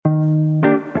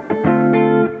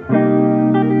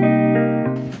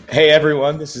Hey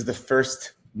everyone, this is the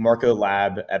first Marco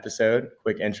Lab episode.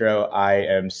 Quick intro. I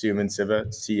am Suman Siva,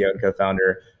 CEO and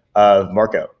co-founder of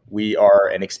Marco. We are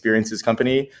an experiences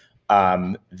company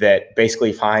that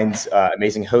basically finds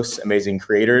amazing hosts, amazing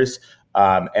creators,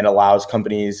 and allows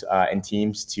companies and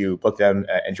teams to book them,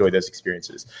 enjoy those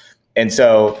experiences. And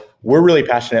so we're really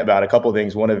passionate about a couple of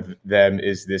things. One of them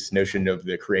is this notion of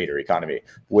the creator economy,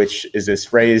 which is this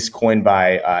phrase coined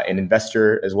by an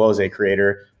investor as well as a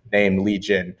creator named Lee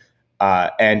Jin.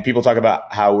 And people talk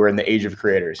about how we're in the age of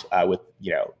creators with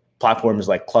platforms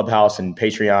like Clubhouse and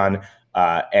Patreon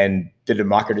and the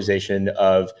democratization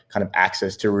of kind of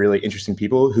access to really interesting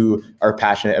people who are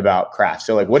passionate about craft.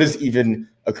 So like, what does even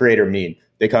a creator mean?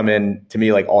 They come in to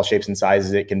me like all shapes and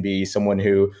sizes. It can be someone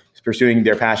who is pursuing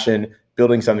their passion,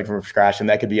 building something from scratch. And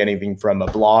that could be anything from a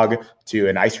blog to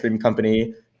an ice cream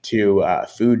company to a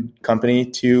food company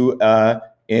to,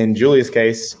 in Julia's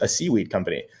case, a seaweed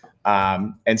company.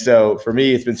 And so for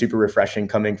me, it's been super refreshing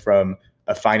coming from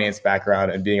a finance background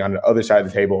and being on the other side of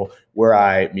the table where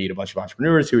I meet a bunch of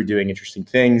entrepreneurs who are doing interesting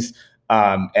things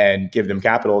and give them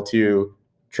capital to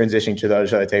transitioning to the other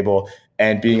side of the table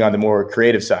and being on the more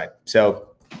creative side. So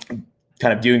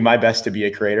kind of doing my best to be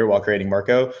a creator while creating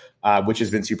Marco, which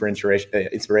has been super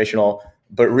inspirational.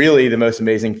 But really the most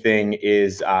amazing thing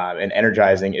is and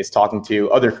energizing is talking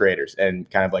to other creators and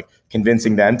kind of like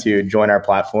convincing them to join our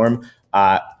platform.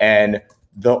 And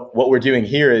what we're doing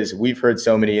here is we've heard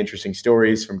so many interesting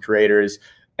stories from creators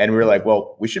and we're like,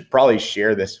 well, we should probably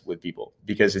share this with people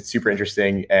because it's super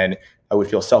interesting. And I would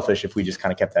feel selfish if we just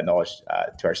kind of kept that knowledge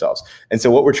to ourselves. And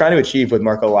so what we're trying to achieve with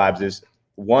Marco Labs is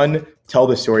one, tell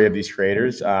the story of these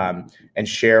creators and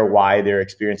share why their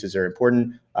experiences are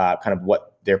important, kind of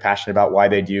what they're passionate about, why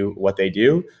they do what they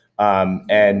do.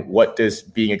 And what does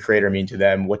being a creator mean to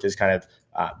them? What does kind of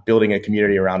building a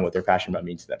community around what they're passionate about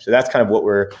means to them. So that's kind of what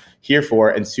we're here for,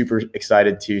 and super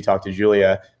excited to talk to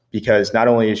Julia because not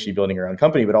only is she building her own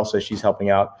company, but also she's helping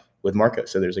out with Marco.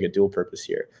 So there's like a dual purpose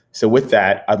here. So with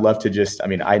that, I'd love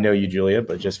to I know you, Julia,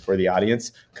 but just for the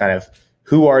audience, kind of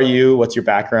who are you? What's your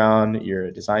background? You're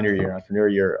a designer, you're an entrepreneur,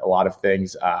 you're a lot of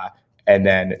things. And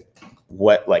then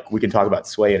we can talk about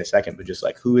Sway in a second, but just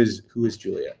like, who is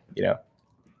Julia,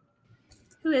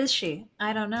 Who is she?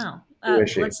 I don't know.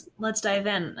 Let's dive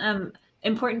in.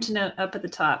 Important to note up at the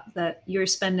top that you're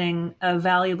spending a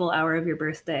valuable hour of your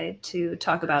birthday to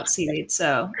talk about Seaweed.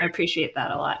 So I appreciate that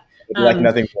a lot. Like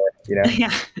nothing more,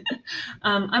 Yeah.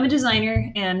 I'm a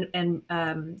designer and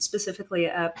specifically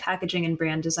a packaging and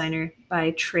brand designer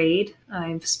by trade.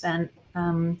 I've spent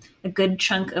a good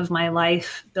chunk of my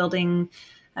life building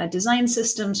design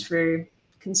systems for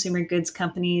consumer goods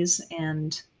companies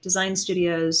and design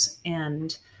studios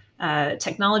and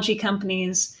technology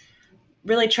companies,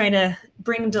 really try to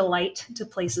bring delight to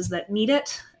places that need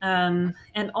it, and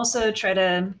also try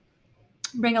to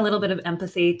bring a little bit of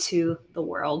empathy to the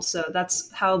world. So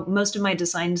that's how most of my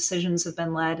design decisions have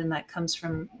been led, and that comes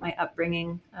from my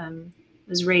upbringing. I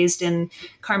was raised in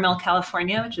Carmel,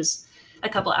 California, which is a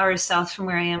couple hours south from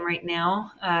where I am right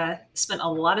now. Spent a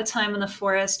lot of time in the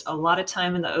forest, a lot of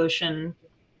time in the ocean.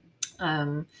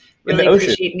 Really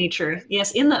appreciate nature.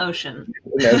 Yes, in the ocean.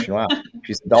 In the ocean, wow.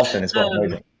 She's a dolphin as well.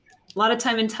 A lot of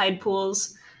time in tide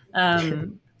pools, a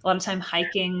lot of time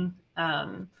hiking.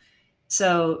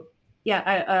 So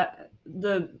yeah,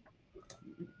 the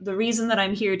reason that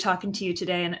I'm here talking to you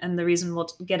today and the reason we'll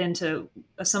get into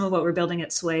some of what we're building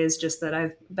at Sway is just that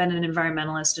I've been an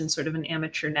environmentalist and sort of an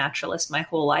amateur naturalist my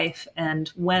whole life. And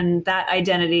when that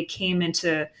identity came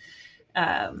into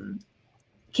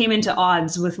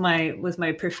odds with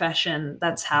my profession,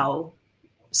 that's how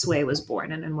Sway was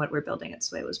born and what we're building at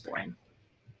Sway was born.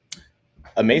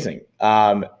 Amazing.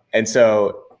 And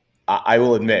so I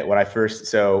will admit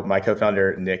so my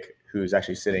co-founder, Nick, who's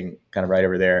actually sitting kind of right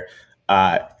over there,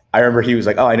 I remember he was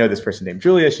like, oh, I know this person named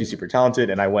Julia. She's super talented.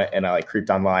 And I went and I creeped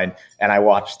online and I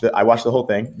watched the whole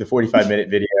thing, the 45-minute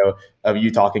video of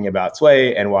you talking about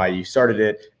Sway and why you started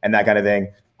it and that kind of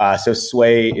thing. So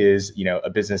Sway is, a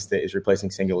business that is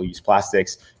replacing single-use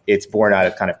plastics. It's born out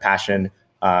of kind of passion,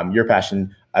 your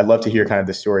passion. I'd love to hear kind of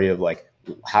the story of like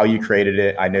how you created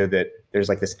it. I know that there's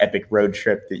like this epic road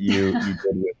trip that you did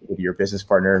with your business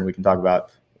partner, and we can talk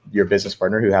about your business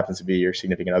partner who happens to be your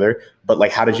significant other. But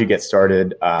like, how did you get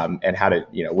started, and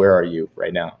where are you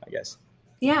right now, I guess?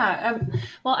 Yeah.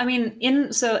 Well, I mean,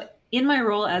 in my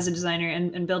role as a designer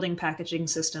and building packaging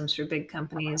systems for big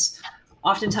companies,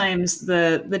 oftentimes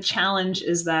the challenge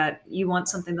is that you want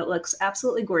something that looks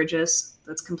absolutely gorgeous,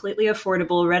 that's completely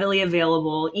affordable, readily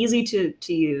available, easy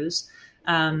to use.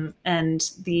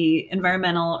 And the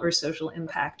environmental or social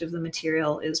impact of the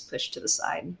material is pushed to the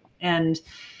side. And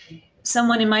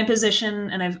someone in my position,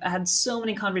 and I've had so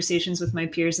many conversations with my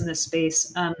peers in this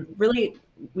space, really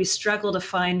we struggle to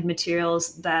find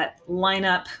materials that line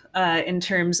up in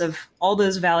terms of all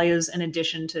those values in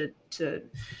addition to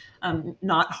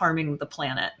not harming the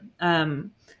planet.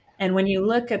 And when you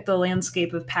look at the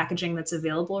landscape of packaging that's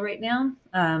available right now,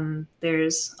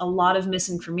 there's a lot of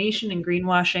misinformation and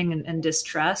greenwashing and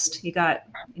distrust. You got,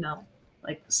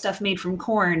 like stuff made from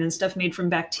corn and stuff made from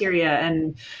bacteria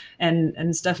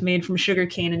and stuff made from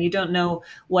sugarcane, and you don't know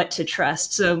what to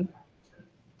trust. So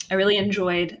I really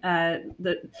enjoyed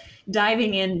the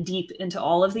diving in deep into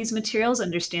all of these materials,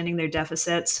 understanding their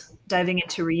deficits, diving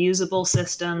into reusable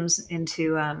systems,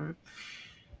 into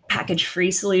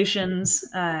package-free solutions.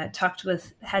 Talked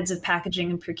with heads of packaging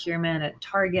and procurement at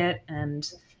Target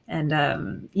and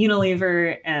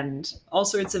Unilever and all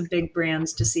sorts of big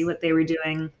brands to see what they were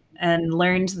doing, and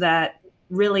learned that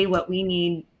really what we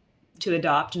need to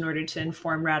adopt in order to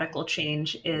inform radical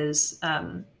change is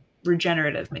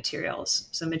regenerative materials.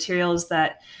 So materials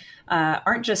that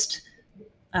aren't just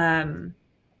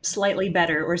slightly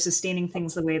better or sustaining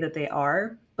things the way that they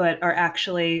are, but are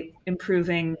actually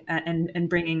improving and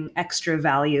bringing extra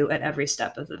value at every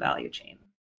step of the value chain.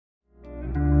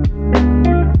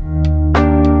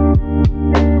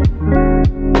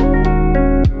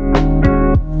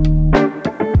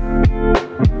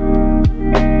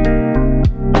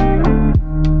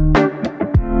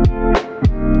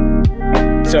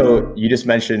 So you just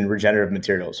mentioned regenerative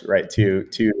materials, right? To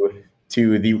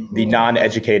the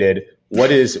non-educated, what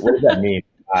does that mean?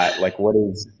 Like what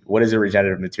is a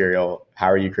regenerative material? How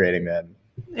are you creating them?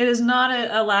 It is not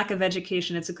a lack of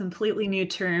education. It's a completely new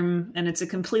term, and it's a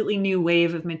completely new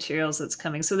wave of materials that's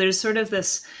coming. So there's sort of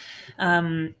this,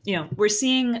 we're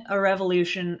seeing a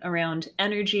revolution around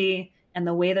energy and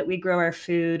the way that we grow our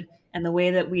food and the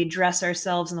way that we dress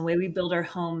ourselves and the way we build our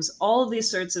homes. All of these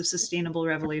sorts of sustainable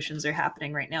revolutions are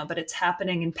happening right now, but it's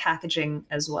happening in packaging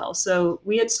as well. So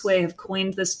we at Sway have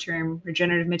coined this term,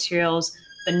 regenerative materials,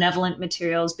 benevolent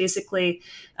materials, basically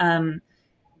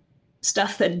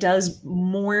stuff that does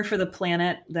more for the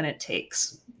planet than it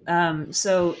takes.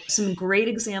 So some great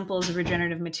examples of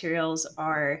regenerative materials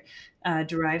are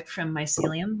derived from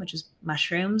mycelium, which is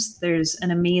mushrooms. There's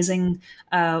an amazing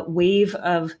wave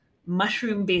of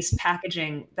mushroom-based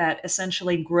packaging that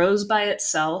essentially grows by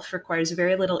itself, requires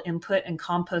very little input, and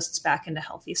composts back into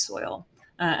healthy soil.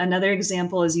 Another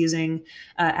example is using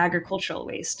agricultural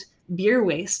waste. Beer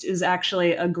waste is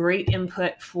actually a great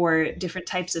input for different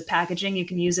types of packaging. You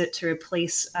can use it to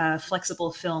replace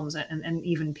flexible films and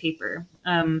even paper.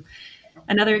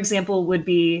 Another example would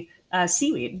be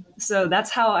seaweed. So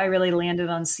that's how I really landed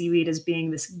on seaweed as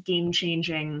being this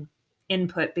game-changing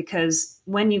input, because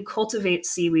when you cultivate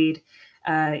seaweed,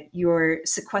 you're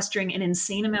sequestering an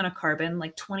insane amount of carbon,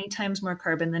 like 20 times more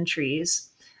carbon than trees.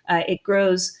 It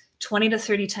grows 20 to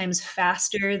 30 times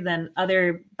faster than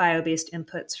other bio-based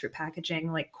inputs for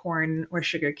packaging like corn or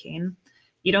sugarcane.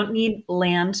 You don't need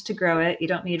land to grow it. You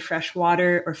don't need fresh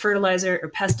water or fertilizer or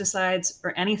pesticides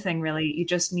or anything really. You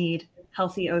just need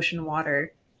healthy ocean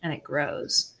water and it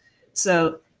grows.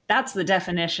 So that's the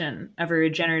definition of a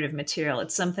regenerative material.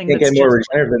 It's something Can't that's get more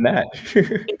regenerative than that.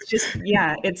 it's just,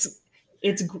 yeah,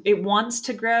 it wants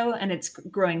to grow and it's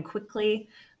growing quickly.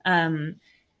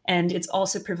 And it's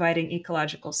also providing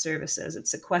ecological services.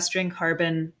 It's sequestering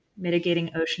carbon,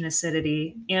 mitigating ocean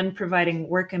acidity, and providing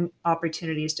work and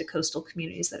opportunities to coastal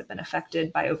communities that have been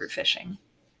affected by overfishing.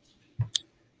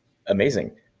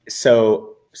 Amazing.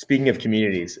 So speaking of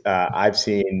communities, I've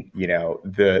seen,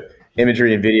 the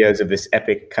imagery and videos of this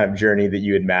epic kind of journey that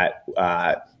you and Matt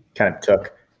kind of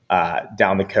took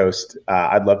down the coast.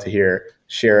 I'd love to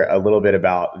share a little bit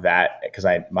about that, because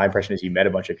my impression is you met a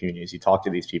bunch of communities. You talked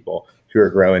to these people who are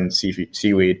growing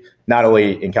seaweed, not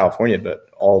only in California, but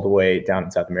all the way down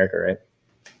in South America, right?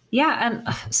 Yeah. And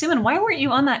Suman, why weren't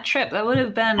you on that trip? That would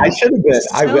have been I should have been.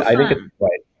 So I think it's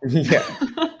right.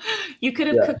 Yeah. You could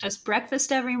have cooked us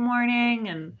breakfast every morning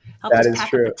and helped us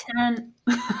pack up the tent.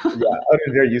 Yeah, that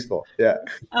was very useful. Yeah.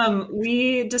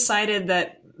 We decided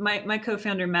that my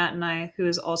co-founder Matt and I, who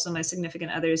is also my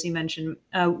significant other, as you mentioned,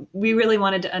 we really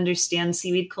wanted to understand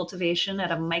seaweed cultivation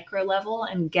at a micro level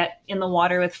and get in the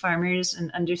water with farmers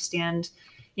and understand,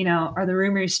 are the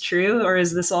rumors true, or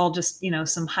is this all just,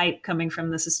 some hype coming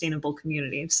from the sustainable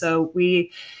community? So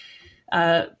we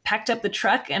packed up the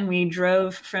truck and we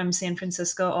drove from San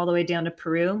Francisco all the way down to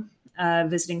Peru,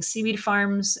 visiting seaweed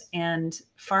farms and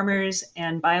farmers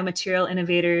and biomaterial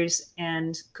innovators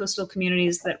and coastal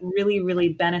communities that really, really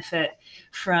benefit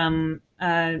from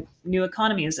new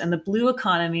economies. And the blue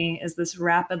economy is this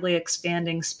rapidly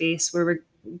expanding space where we're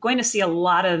going to see a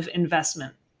lot of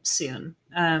investment soon,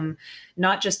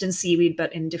 not just in seaweed,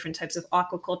 but in different types of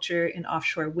aquaculture, in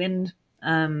offshore wind.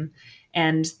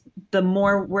 And the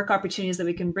more work opportunities that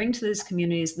we can bring to these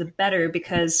communities, the better,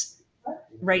 because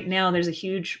right now there's a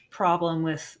huge problem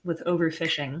with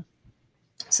overfishing.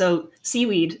 So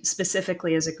seaweed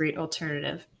specifically is a great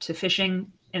alternative to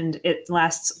fishing, and it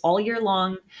lasts all year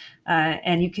long.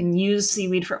 And you can use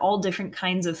seaweed for all different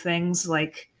kinds of things,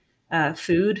 like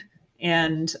food,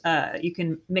 and you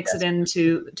can mix it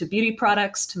into beauty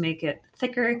products to make it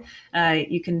thicker.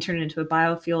 You can turn it into a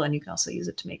biofuel, and you can also use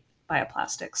it to make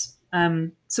bioplastics.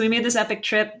 So we made this epic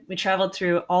trip. We traveled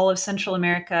through all of Central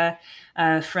America,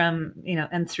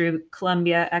 and through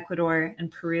Colombia, Ecuador, and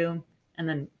Peru, and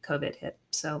then COVID hit.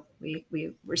 So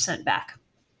we were sent back.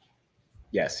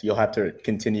 Yes, you'll have to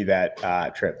continue that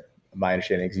trip. My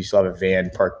understanding is you still have a van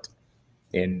parked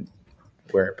in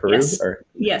where, Peru? Yes.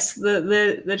 Yes.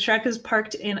 The truck is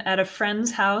parked at a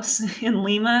friend's house in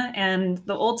Lima, and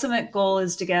the ultimate goal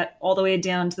is to get all the way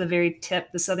down to the very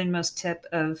tip, the southernmost tip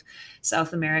of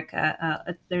South America.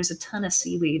 There's a ton of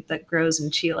seaweed that grows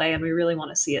in Chile, and we really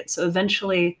want to see it. So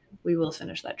eventually we will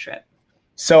finish that trip.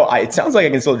 So it sounds like I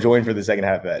can still join for the second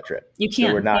half of that trip. You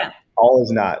can. So all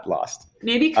is not lost.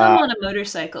 Maybe come on a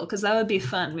motorcycle, because that would be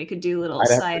fun. We could do little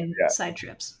side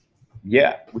trips.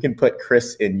 Yeah, we can put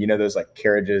Chris in, those like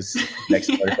carriages next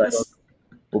to motorcycles.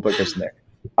 We'll put Chris in there.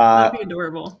 That'd be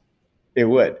adorable. It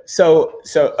would. So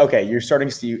okay, you're starting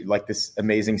to see like this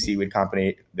amazing seaweed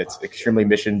company that's extremely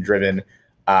mission driven.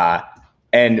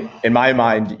 And in my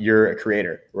mind, you're a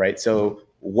creator, right? So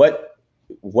what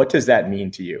does that mean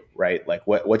to you, right? Like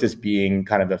what does being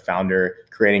kind of a founder,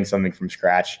 creating something from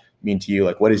scratch mean to you?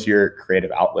 Like what is your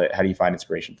creative outlet? How do you find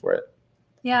inspiration for it?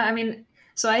 Yeah, I mean,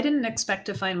 so I didn't expect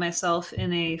to find myself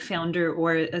in a founder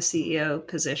or a CEO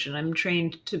position. I'm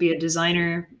trained to be a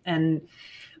designer, and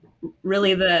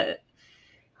really the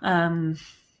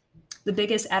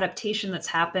biggest adaptation that's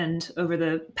happened over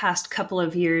the past couple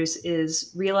of years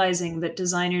is realizing that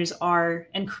designers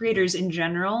and creators in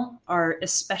general are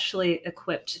especially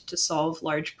equipped to solve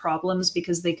large problems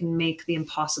because they can make the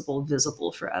impossible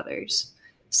visible for others.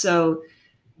 So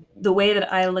the way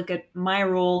that I look at my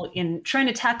role in trying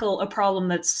to tackle a problem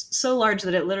that's so large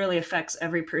that it literally affects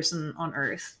every person on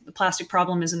Earth, the plastic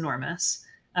problem is enormous.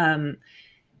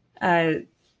 I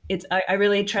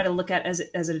really try to look at it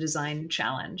as a design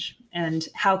challenge, and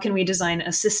how can we design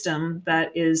a system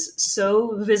that is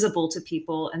so visible to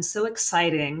people and so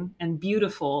exciting and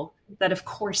beautiful that of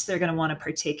course they're going to want to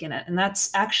partake in it. And that's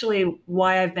actually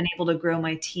why I've been able to grow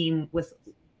my team with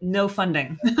no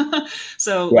funding.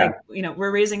 So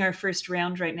we're raising our first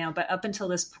round right now, but up until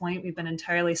this point, we've been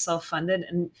entirely self-funded,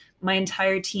 and my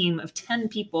entire team of 10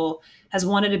 people has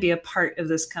wanted to be a part of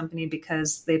this company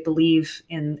because they believe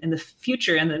in the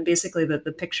future, and then basically the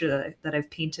picture that I've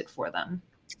painted for them.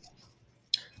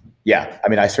 Yeah, I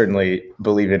mean, I certainly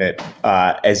believe in it,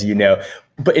 as you know.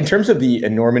 But in terms of the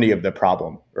enormity of the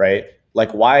problem, right?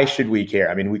 Like, why should we care?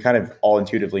 I mean, we kind of all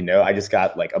intuitively know. I just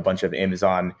got like a bunch of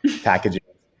Amazon packaging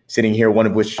sitting here, one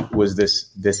of which was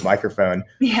this microphone.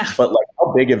 Yeah. But like,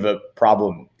 how big of a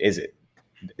problem is it?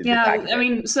 Yeah, I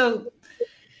mean, so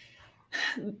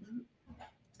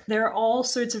there are all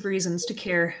sorts of reasons to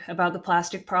care about the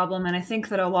plastic problem. And I think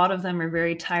that a lot of them are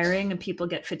very tiring, and people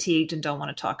get fatigued and don't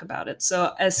want to talk about it.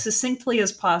 So as succinctly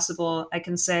as possible, I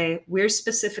can say we're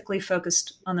specifically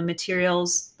focused on the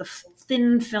materials, the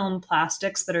thin film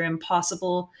plastics that are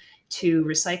impossible to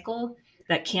recycle,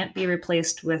 that can't be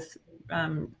replaced with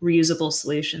reusable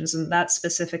solutions. And that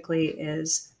specifically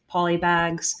is poly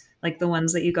bags, like the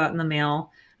ones that you got in the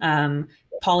mail,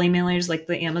 poly mailers, like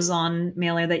the Amazon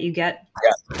mailer that you get.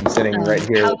 Yeah, I'm sitting right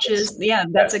here. Pouches. Yeah,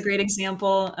 that's a great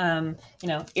example.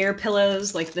 Air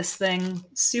pillows, like this thing,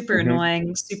 super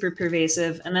annoying, super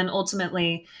pervasive. And then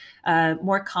ultimately,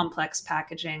 more complex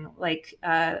packaging, like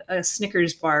a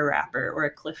Snickers bar wrapper or a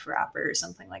Cliff wrapper or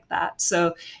something like that.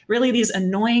 So really these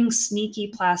annoying, sneaky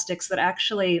plastics that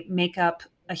actually make up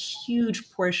a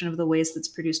huge portion of the waste that's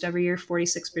produced every year.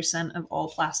 46% of all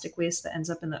plastic waste that ends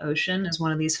up in the ocean is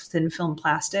one of these thin film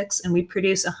plastics. And we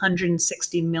produce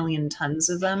 160 million tons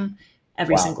of them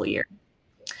every single year.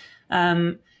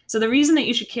 So the reason that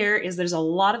you should care is there's a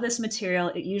lot of this material.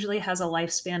 It usually has a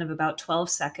lifespan of about 12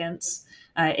 seconds.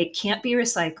 It can't be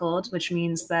recycled, which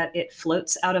means that it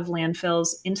floats out of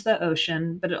landfills into the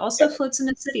ocean, but it also floats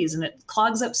into cities, and it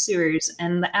clogs up sewers.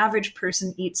 And the average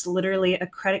person eats literally a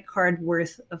credit card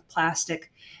worth of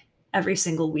plastic every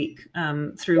single week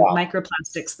through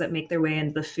microplastics that make their way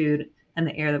into the food and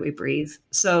the air that we breathe.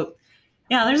 So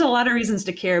yeah, there's a lot of reasons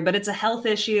to care, but it's a health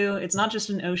issue. It's not just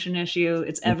an ocean issue.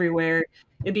 It's everywhere.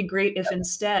 It'd be great if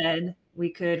instead we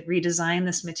could redesign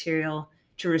this material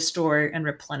to restore and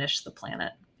replenish the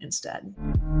planet instead.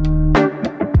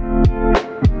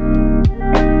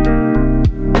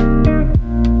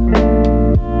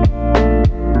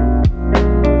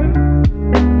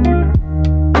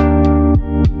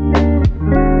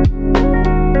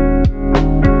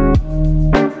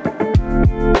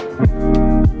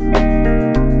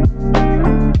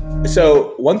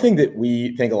 So one thing that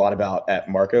we think a lot about at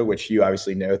Marco, which you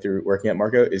obviously know through working at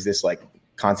Marco, is this like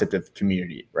concept of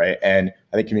community, right? And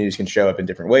I think communities can show up in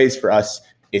different ways. For us,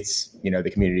 it's,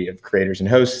 the community of creators and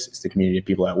hosts. It's the community of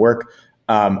people at work.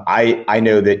 I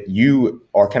know that you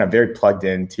are kind of very plugged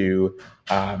into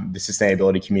the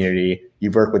sustainability community.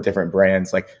 You've worked with different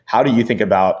brands. Like, how do you think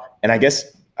about, and I'm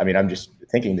just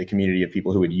thinking the community of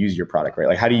people who would use your product, right?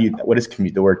 Like, what does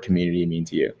the word community mean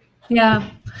to you? Yeah.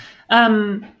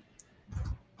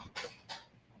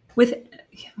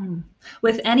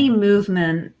 With any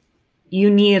movement,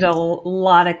 you need a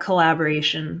lot of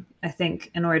collaboration, I think,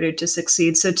 in order to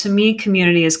succeed. So to me,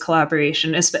 community is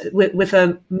collaboration. With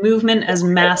a movement as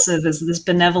massive as this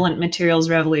benevolent materials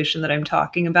revolution that I'm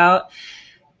talking about,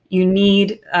 you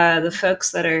need the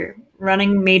folks that are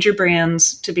running major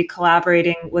brands to be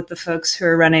collaborating with the folks who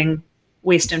are running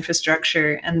waste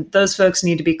infrastructure. And those folks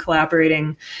need to be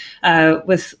collaborating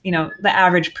with, the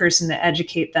average person to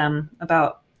educate them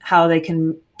about how they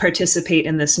can participate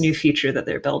in this new future that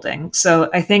they're building. So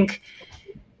I think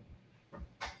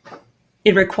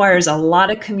it requires a lot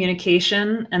of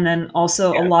communication and then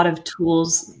also a lot of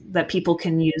tools that people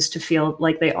can use to feel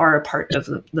like they are a part of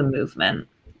the movement.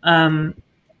 And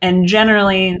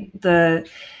generally, the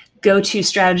go-to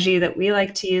strategy that we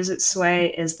like to use at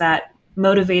Sway is that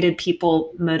motivated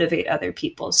people motivate other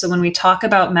people. So when we talk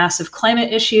about massive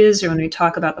climate issues or when we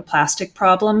talk about the plastic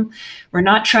problem, we're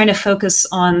not trying to focus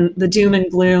on the doom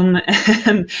and gloom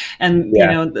and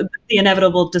the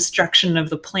inevitable destruction of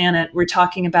the planet. We're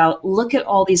talking about, look at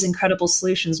all these incredible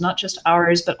solutions, not just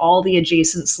ours, but all the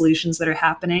adjacent solutions that are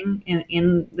happening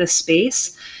in this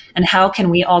space. And how can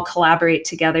we all collaborate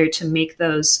together to make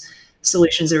those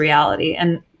solutions a reality?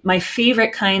 And my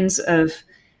favorite kinds of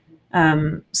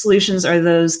solutions are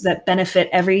those that benefit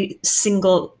every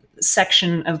single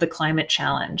section of the climate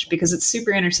challenge, because it's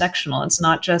super intersectional. It's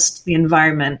not just the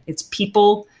environment, it's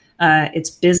people, it's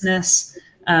business,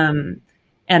 and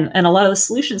a lot of the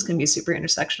solutions can be super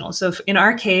intersectional. So in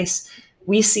our case,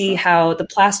 we see how the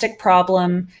plastic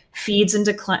problem feeds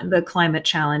into the climate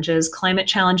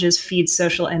challenges feed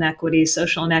social inequity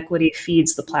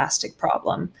feeds the plastic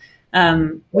problem.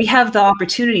 We have the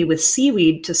opportunity with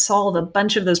Seaweed to solve a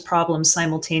bunch of those problems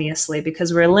simultaneously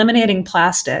because we're eliminating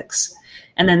plastics.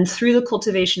 And then through the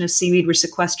cultivation of seaweed, we're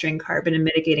sequestering carbon and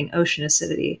mitigating ocean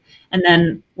acidity. And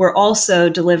then we're also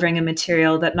delivering a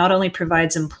material that not only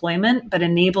provides employment, but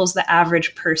enables the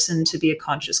average person to be a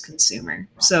conscious consumer.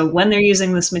 So when they're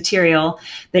using this material,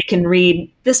 they can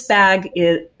read, this bag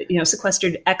is,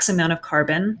 sequestered X amount of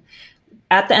carbon.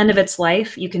 At the end of its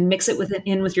life, you can mix it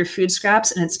with your food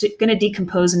scraps and it's going to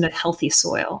decompose into healthy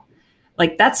soil.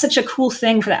 Like, that's such a cool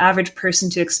thing for the average person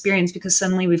to experience because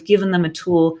suddenly we've given them a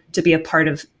tool to be a part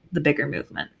of the bigger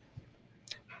movement.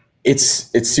 It's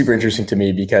super interesting to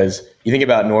me because you think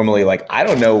about normally, like, I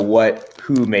don't know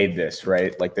who made this,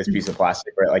 right? Like this piece of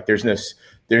plastic, right? Like there's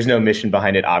no mission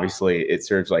behind it. Obviously it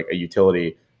serves like a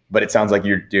utility, but it sounds like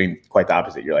you're doing quite the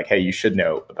opposite. You're like, hey, you should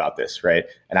know about this, right?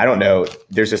 And I don't know,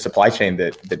 there's a supply chain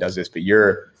that does this, but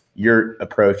your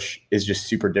approach is just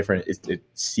super different. It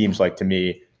seems like to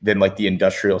me than like the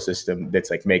industrial system that's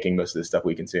like making most of the stuff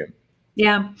we consume.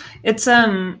 Yeah, it's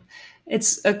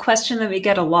a question that we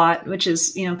get a lot, which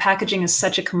is, packaging is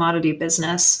such a commodity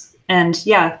business. And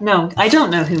yeah, no, I don't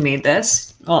know who made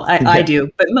this. Well, I do,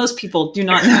 but most people do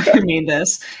not know who made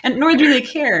this, and nor do they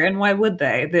care. And why would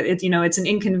they? It's an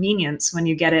inconvenience when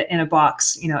you get it in a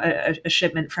box, a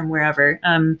shipment from wherever.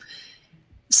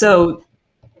 So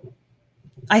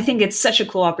I think it's such a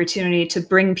cool opportunity to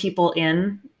bring people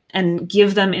in and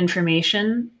give them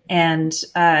information. And,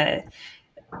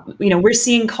 we're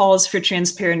seeing calls for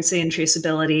transparency and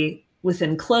traceability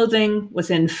within clothing,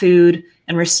 within food,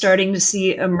 and we're starting to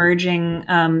see emerging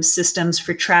systems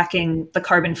for tracking the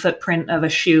carbon footprint of a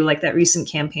shoe, like that recent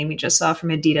campaign we just saw from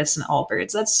Adidas and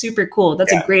Allbirds. That's super cool.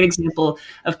 That's a great example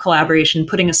of collaboration,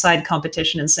 putting aside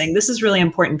competition and saying, this is really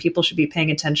important. People should be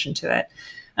paying attention to it.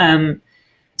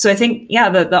 So I think,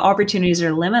 the opportunities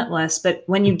are limitless, but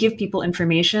when you give people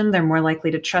information, they're more likely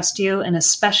to trust you. And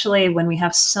especially when we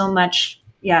have so much,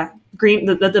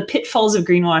 the pitfalls of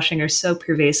greenwashing are so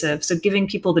pervasive. So giving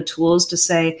people the tools to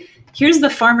say, here's the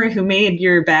farmer who made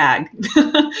your bag,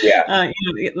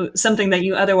 something that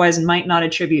you otherwise might not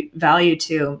attribute value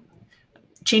to.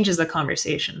 changes the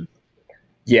conversation.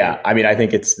 Yeah, I mean, I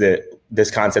think it's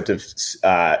this concept of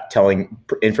telling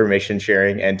information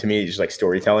sharing, and to me, just like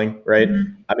storytelling, right?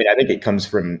 Mm-hmm. I mean, I think it comes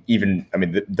from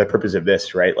the purpose of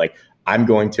this, right? Like, I'm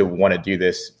going to want to do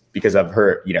this because I've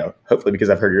heard, hopefully because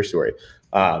I've heard your story,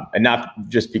 and not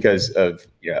just because of,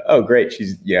 oh, great,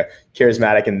 she's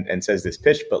charismatic and says this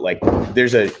pitch, but like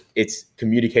it's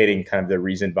communicating kind of the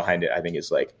reason behind it. I think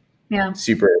is like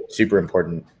super super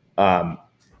important.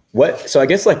 So I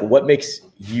guess like what makes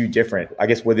you different, I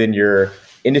guess within your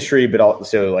industry, but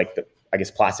also like I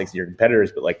guess plastics, your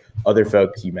competitors, but like other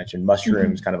folks, you mentioned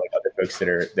mushrooms, kind of like other folks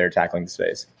that they're tackling the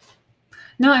space.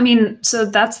 No, I mean, so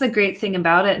that's the great thing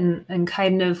about it. And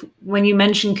kind of when you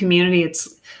mention community,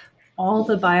 it's all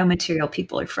the biomaterial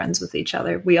people are friends with each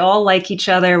other. We all like each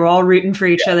other. We're all rooting for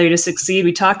each other to succeed.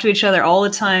 We talk to each other all the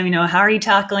time. How are you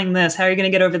tackling this? How are you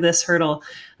going to get over this hurdle?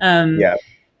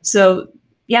 So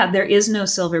there is no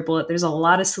silver bullet. There's a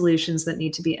lot of solutions that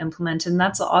need to be implemented. And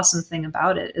that's the awesome thing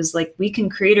about it is like we can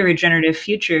create a regenerative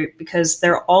future because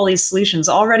there are all these solutions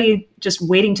already just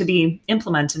waiting to be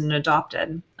implemented and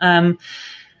adopted.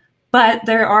 But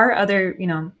there are other,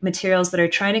 materials that are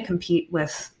trying to compete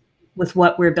with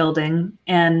what we're building.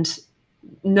 And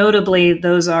notably,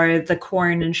 those are the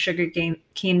corn and sugar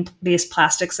cane-based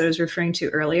plastics that I was referring to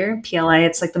earlier. PLA,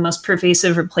 it's like the most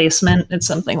pervasive replacement. It's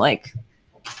something like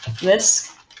this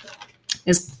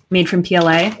is made from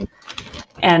PLA.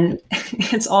 And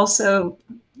it's also,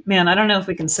 man, I don't know if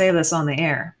we can say this on the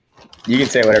air. You can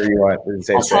say whatever you want.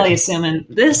 I'll tell you, Simon,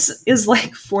 this is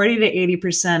like 40 to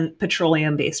 80%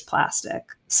 petroleum-based plastic.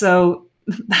 So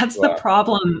that's the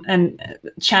problem and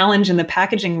challenge in the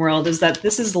packaging world is that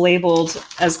this is labeled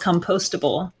as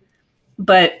compostable,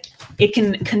 but it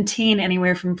can contain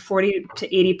anywhere from 40 to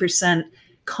 80%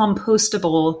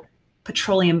 compostable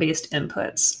petroleum-based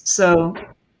inputs. So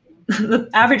the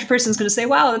average person's going to say,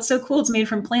 wow, that's so cool. It's made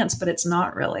from plants, but it's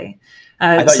not really.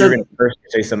 I thought you were going to first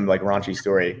say some like raunchy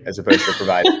story as opposed to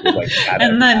provide like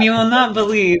and then you will not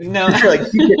believe. No, you're like,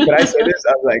 can I say this?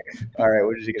 I was like, all right,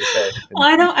 what is she going to say? Well,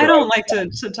 I don't like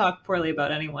to talk poorly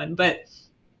about anyone, but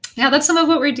yeah, that's some of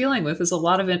what we're dealing with is a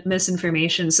lot of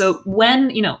misinformation. So when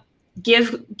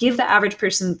give the average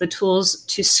person the tools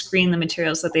to screen the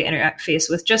materials that they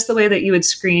interface with, just the way that you would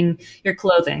screen your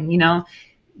clothing.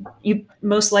 You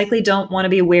most likely don't want to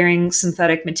be wearing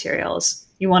synthetic materials.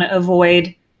 You want to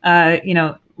avoid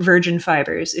virgin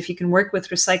fibers. If you can work with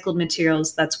recycled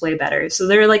materials, that's way better. So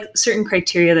there are like certain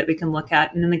criteria that we can look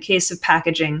at. And in the case of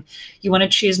packaging, you want to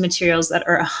choose materials that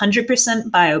are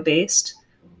 100% bio-based,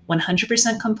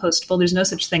 100% compostable. There's no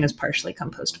such thing as partially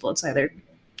compostable.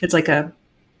 It's like a,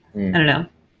 I don't know,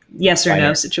 yes or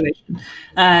no situation.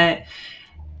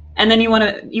 And then you want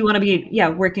to be,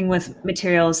 working with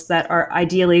materials that are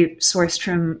ideally sourced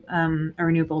from a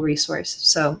renewable resource.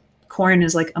 So corn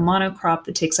is like a monocrop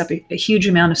that takes up a huge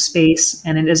amount of space,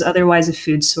 and it is otherwise a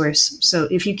food source. So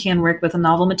if you can work with a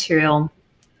novel material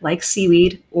like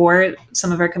seaweed, or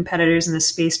some of our competitors in this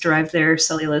space derive their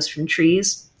cellulose from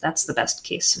trees, that's the best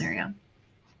case scenario.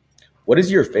 What is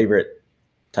your favorite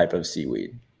type of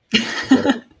seaweed?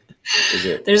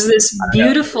 There's this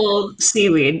beautiful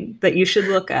seaweed that you should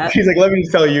look at. She's like, let me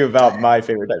tell you about my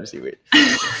favorite type of seaweed.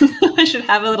 I should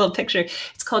have a little picture.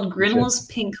 It's called Grinnell's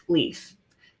pink leaf.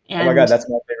 And, oh my God, that's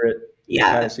my favorite.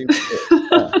 Yeah.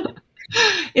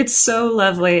 It's so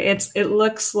lovely. It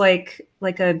looks like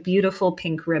a beautiful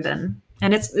pink ribbon.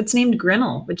 And it's named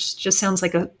Grinnell, which just sounds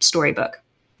like a storybook.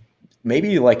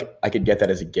 Maybe like I could get that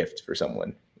as a gift for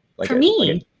someone. Like for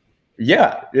me.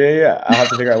 Yeah. I'll have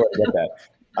to figure out where to get that.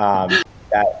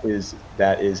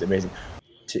 That is amazing.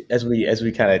 As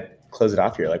we kind of close it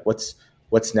off here, like what's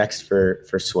next for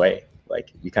Sway?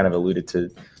 Like you kind of alluded to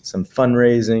some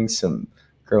fundraising, some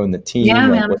growing the team. Yeah,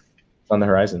 like, what's on the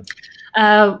horizon?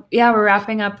 We're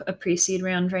wrapping up a pre-seed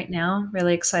round right now.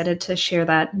 Really excited to share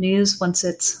that news once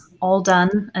it's all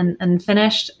done and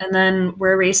finished. And then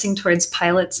we're racing towards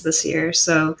pilots this year.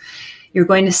 So you're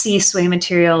going to see Sway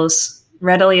materials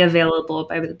readily available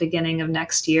by the beginning of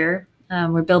next year.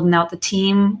 We're building out the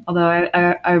team, although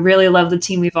I really love the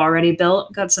team we've already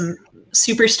built. Got some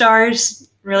superstars,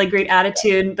 really great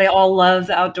attitude. They all love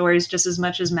the outdoors just as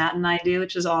much as Matt and I do,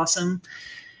 which is awesome.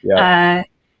 Yeah.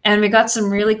 And we got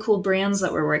some really cool brands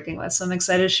that we're working with. So I'm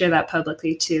excited to share that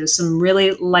publicly too. Some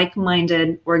really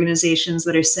like-minded organizations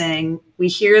that are saying, we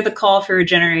hear the call for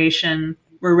regeneration.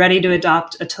 We're ready to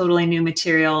adopt a totally new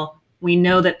material. We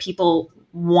know that people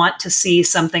want to see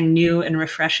something new and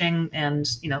refreshing, and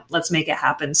let's make it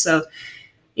happen. So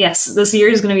yes, this year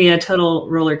is going to be a total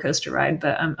roller coaster ride,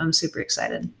 but I'm super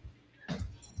excited.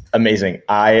 Amazing.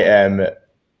 I am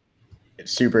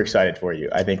super excited for you.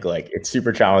 I think like it's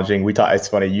super challenging. It's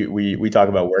funny. We talk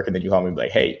about work and then you call me and be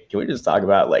like, hey, can we just talk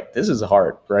about like, this is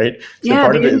hard, right? So Yeah,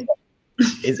 part of it dude.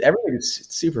 is everything is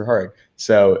super hard.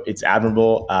 So it's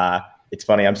admirable. It's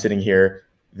funny. I'm sitting here.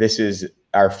 This is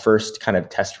our first kind of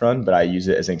test run, but I use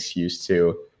it as an excuse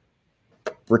to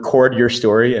record your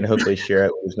story and hopefully share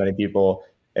it with as many people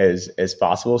as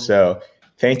possible. So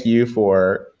thank you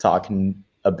for talking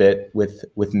a bit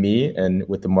with me and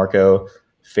with the Marco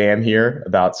fam here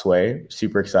about Sway.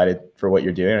 Super excited for what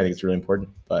you're doing. I think it's really important.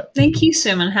 But Thank you,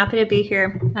 Sim. I'm happy to be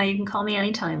here. You can call me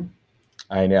anytime.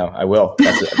 I know I will.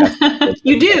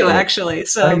 You do actually.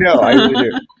 So I know I really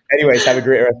do. Anyways, have a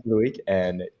great rest of the week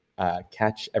and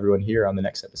catch everyone here on the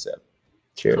next episode.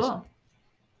 Cheers.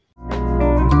 Cool.